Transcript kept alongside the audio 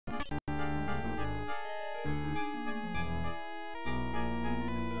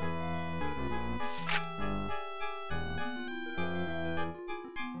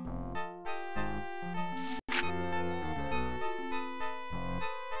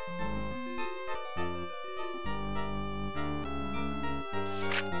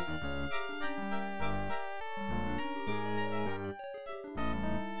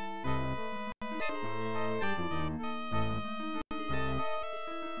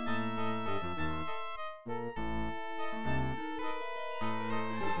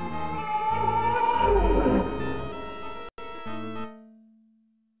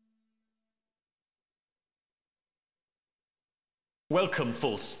Welcome,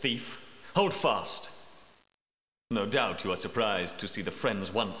 false thief. Hold fast. No doubt you are surprised to see the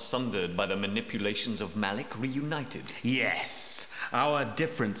friends once sundered by the manipulations of Malik reunited. Yes, our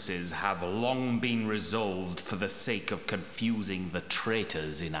differences have long been resolved for the sake of confusing the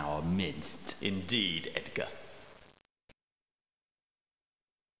traitors in our midst. Indeed, Edgar.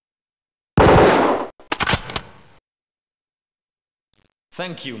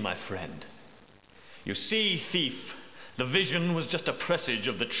 Thank you, my friend. You see, thief, the vision was just a presage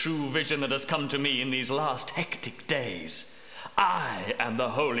of the true vision that has come to me in these last hectic days. I am the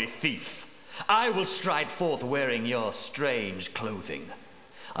holy thief. I will stride forth wearing your strange clothing.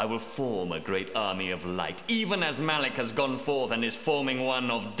 I will form a great army of light, even as Malik has gone forth and is forming one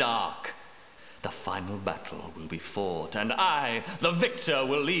of dark. The final battle will be fought, and I, the victor,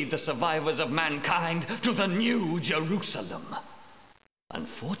 will lead the survivors of mankind to the New Jerusalem.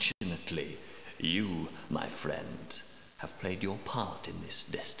 Unfortunately, you, my friend, have played your part in this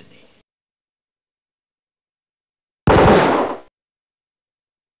destiny.